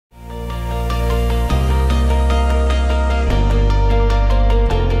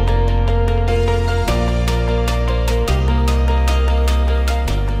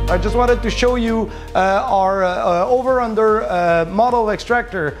I just wanted to show you our over-under model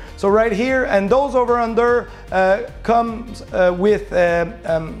extractor. So right here, and those over-under comes with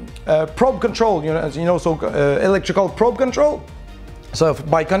probe control, as you know, so electrical probe control. So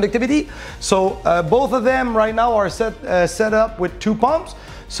by conductivity. So both of them right now are set up with 2 pumps.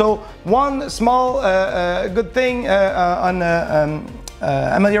 So one small good thing on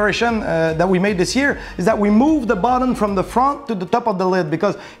amelioration that we made this year is that we moved the button from the front to the top of the lid,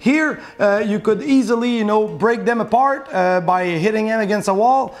 because here you could easily, break them apart by hitting them against a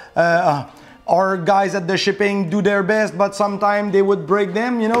wall. Our guys at the shipping do their best, but sometimes they would break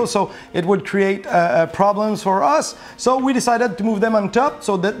them, so it would create problems for us. So we decided to move them on top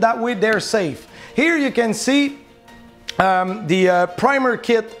so that way they're safe. Here you can see the primer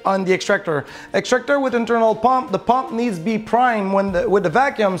kit on the extractor. Extractor with internal pump. The pump needs to be primed with the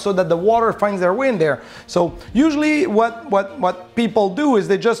vacuum so that the water finds their way in there. So usually what people do is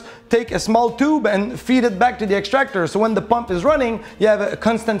they just take a small tube and feed it back to the extractor. So when the pump is running, you have a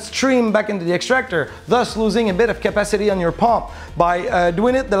constant stream back into the extractor, thus losing a bit of capacity on your pump. By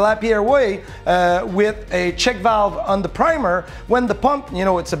doing it the Lapierre way with a check valve on the primer, when the pump,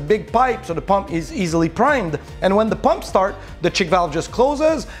 it's a big pipe, so the pump is easily primed, and when the pump start, the check valve just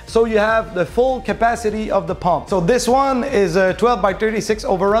closes, so you have the full capacity of the pump. So this one is a 12 by 36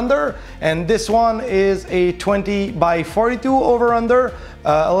 over-under, and this one is a 20 by 42 over-under,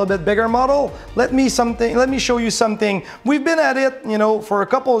 a little bit bigger model. Let me show you something. We've been at it, for a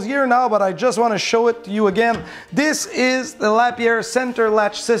couple of years now, but I just want to show it to you again. This is the Lapierre center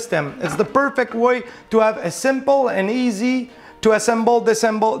latch system. It's the perfect way to have a simple and easy to assemble,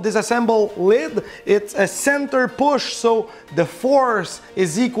 disassemble lid. It's a center push, so the force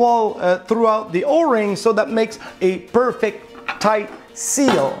is equal throughout the O-ring, so that makes a perfect tight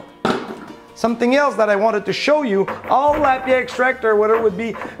seal. Something else that I wanted to show you, all Lapierre extractor, whether it would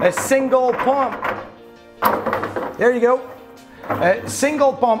be a single pump, there you go, a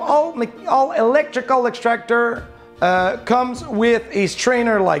single pump, all electrical extractor comes with a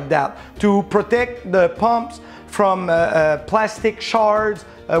strainer like that to protect the pumps from plastic shards,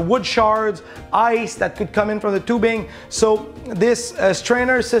 wood shards, ice that could come in from the tubing. So this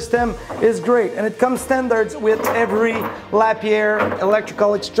strainer system is great, and it comes standards with every Lapierre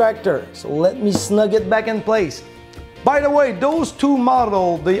electrical extractor. So let me snug it back in place. By the way, those 2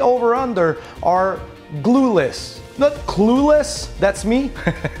 models, the over-under, are glueless. Not clueless, that's me,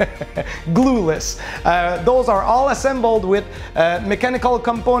 glueless. Those are all assembled with mechanical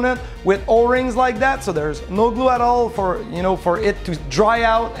component with O-rings like that, so there's no glue at all for it to dry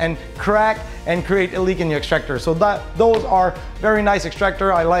out and crack and create a leak in the extractor. So those are very nice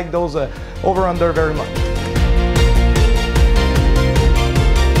extractor. I like those over-under very much.